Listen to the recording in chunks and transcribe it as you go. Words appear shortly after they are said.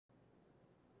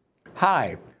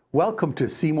Hi, welcome to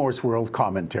Seymour's World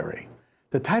Commentary.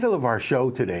 The title of our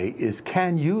show today is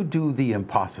Can You Do the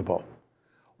Impossible?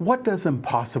 What does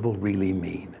impossible really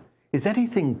mean? Is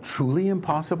anything truly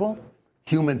impossible?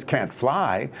 Humans can't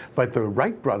fly, but the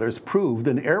Wright brothers proved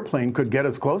an airplane could get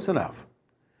us close enough.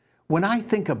 When I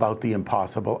think about the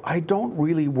impossible, I don't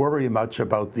really worry much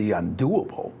about the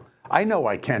undoable. I know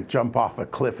I can't jump off a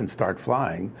cliff and start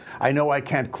flying. I know I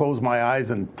can't close my eyes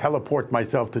and teleport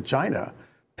myself to China.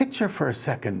 Picture for a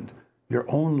second your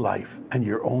own life and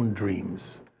your own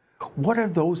dreams. What are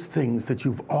those things that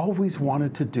you've always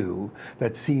wanted to do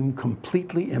that seem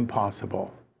completely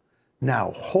impossible?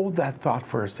 Now, hold that thought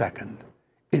for a second.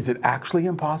 Is it actually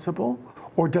impossible,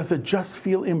 or does it just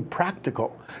feel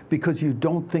impractical because you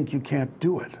don't think you can't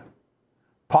do it?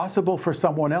 Possible for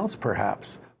someone else,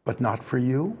 perhaps, but not for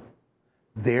you?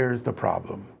 There's the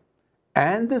problem.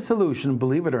 And the solution,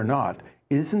 believe it or not,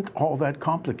 isn't all that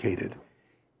complicated.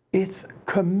 It's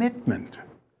commitment.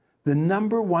 The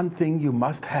number one thing you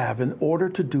must have in order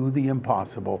to do the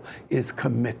impossible is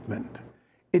commitment.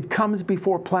 It comes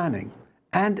before planning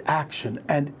and action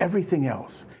and everything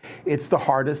else. It's the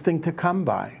hardest thing to come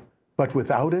by, but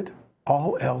without it,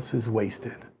 all else is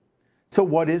wasted. So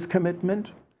what is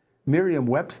commitment?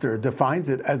 Merriam-Webster defines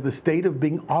it as the state of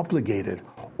being obligated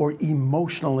or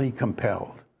emotionally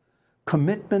compelled.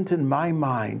 Commitment, in my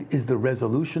mind, is the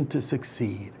resolution to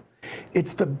succeed.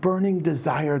 It's the burning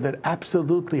desire that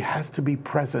absolutely has to be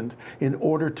present in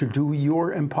order to do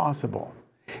your impossible.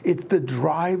 It's the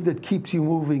drive that keeps you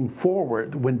moving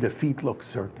forward when defeat looks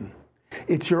certain.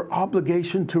 It's your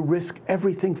obligation to risk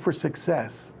everything for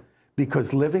success,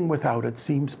 because living without it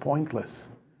seems pointless.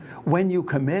 When you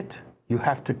commit, you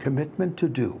have to commitment to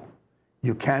do.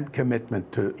 You can't commit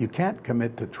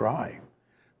to try.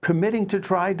 Committing to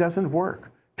try doesn't work.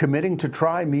 Committing to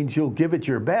try means you'll give it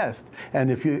your best,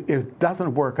 and if it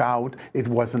doesn't work out, it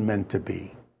wasn't meant to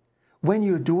be. When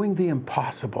you're doing the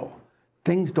impossible,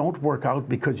 things don't work out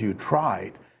because you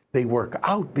tried. They work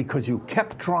out because you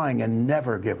kept trying and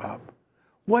never give up.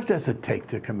 What does it take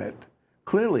to commit?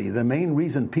 Clearly, the main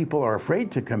reason people are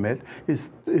afraid to commit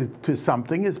to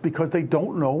something is because they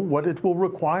don't know what it will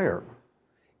require.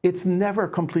 It's never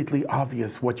completely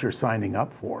obvious what you're signing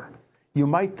up for. You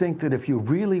might think that if you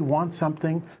really want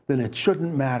something, then it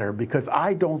shouldn't matter, because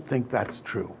I don't think that's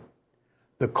true.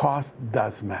 The cost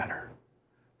does matter.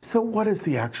 So what is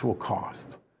the actual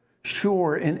cost?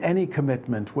 Sure, in any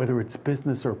commitment, whether it's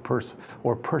business or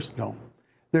personal,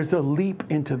 there's a leap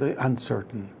into the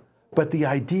uncertain. But the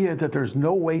idea that there's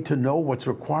no way to know what's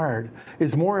required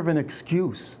is more of an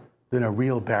excuse than a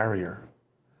real barrier.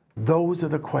 Those are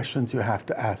the questions you have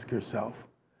to ask yourself.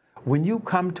 When you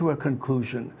come to a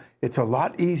conclusion, it's a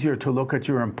lot easier to look at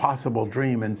your impossible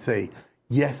dream and say,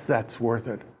 yes, that's worth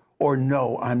it, or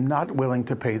no, I'm not willing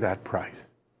to pay that price.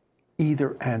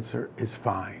 Either answer is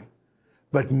fine.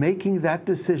 But making that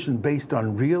decision based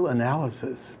on real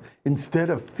analysis instead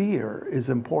of fear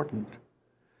is important.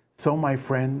 So, my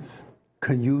friends,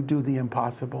 can you do the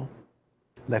impossible?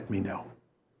 Let me know.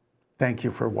 Thank you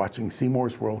for watching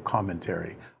Seymour's World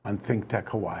Commentary on ThinkTech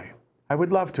Hawaii. I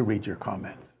would love to read your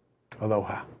comments.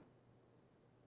 Aloha.